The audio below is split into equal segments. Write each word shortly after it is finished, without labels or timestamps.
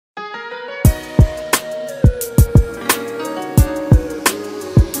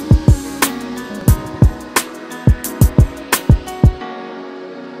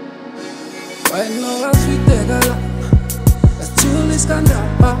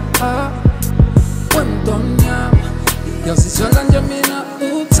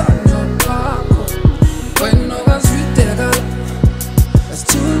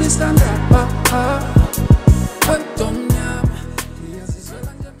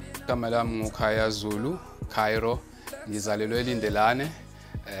Igama lami Zulu, KYRAW, ngizalelwe eLindelane.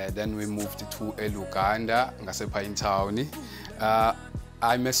 Then we moved to Uganda, ngasePine Town.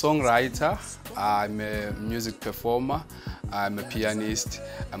 I'm a songwriter, I'm a music performer, I'm a pianist,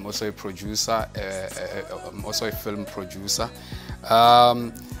 I'm also a producer, I'm also a film producer.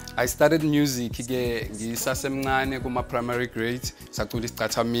 I started music ngisasemncane kuma primary grade sacula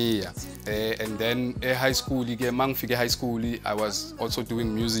isicathamiya, and then high school mangifike high school I was also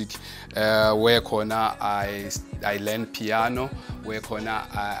doing music, where khona I learned piano, where khona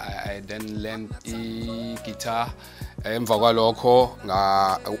I then learned guitar. Emva kwalokho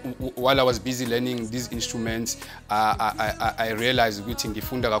while I was busy learning these instruments, I realized ukuthi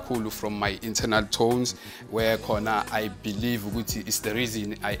ngifunda kakhulu from my internal tones, where khona I believe ukuthi is the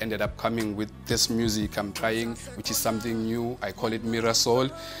reason I ended up coming with this music I'm trying, which is something new. I call it Mirror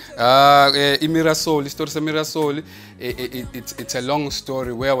Soul. Mirror Soul, story of Mirror Soul, it's a long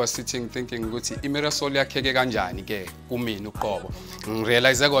story where I was sitting thinking ukuthi Mirror Soul yakheke kanjani ke kumina uqobo.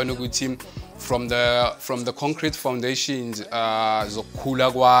 Ngirealize kona ukuthi from the concrete foundations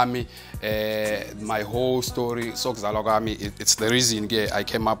zokukhula kwami, my whole story sokuzalwa kwami, it's the reason I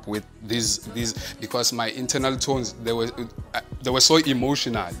came up with these because my internal tones, they were so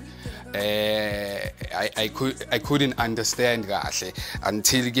emotional. I couldn't understand kahle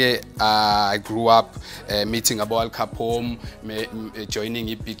until I grew up, meeting about Al Capone,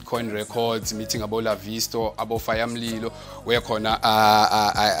 joining Bitcoin Records, meeting about La Visto, about Fire Mlilo, where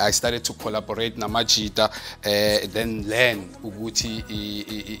I started to collaborate namajita, then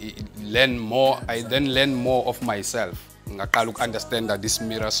I then learn more of myself. I understand that this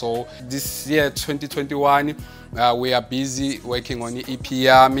Mirror Soul. This year 2021, we are busy working on the EP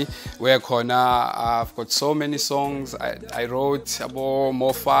Yami, where I've got so many songs I wrote about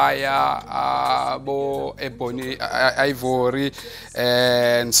More Fire, about Ebony, Ivory,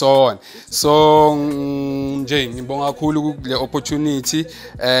 and so on. So ngibonga kakhulu le opportunity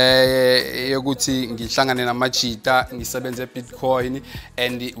yokuthi ngihlangane namajita ngisebenze Bitcoin,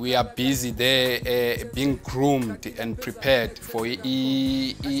 and we are busy there, being groomed and prepared for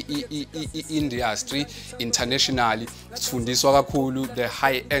industry internationally. Sifundiswa kakhulu the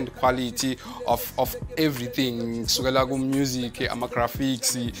high end quality of everything, kusukela ku music, ama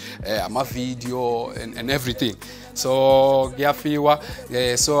graphics, ama video and everything. So kuyafiwa,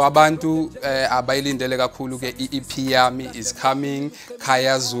 so abantu abayilindele kakhulu ke EP yami is coming,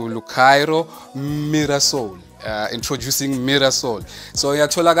 KYRAW Mirror Soul. Introducing Mirror Soul. So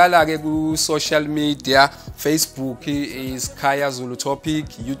yatholakala ke ku social media. Facebook is KYRAW Topic,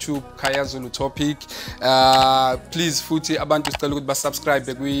 YouTube KYRAW Topic. Please futhi abantu sicela ukuthi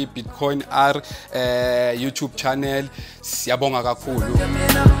basubscribe ku Bitcoin R YouTube channel. Siyabonga kakhulu.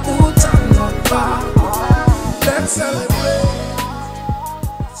 Let's celebrate.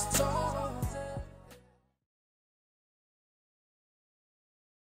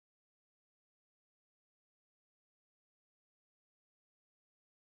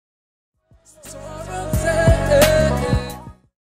 So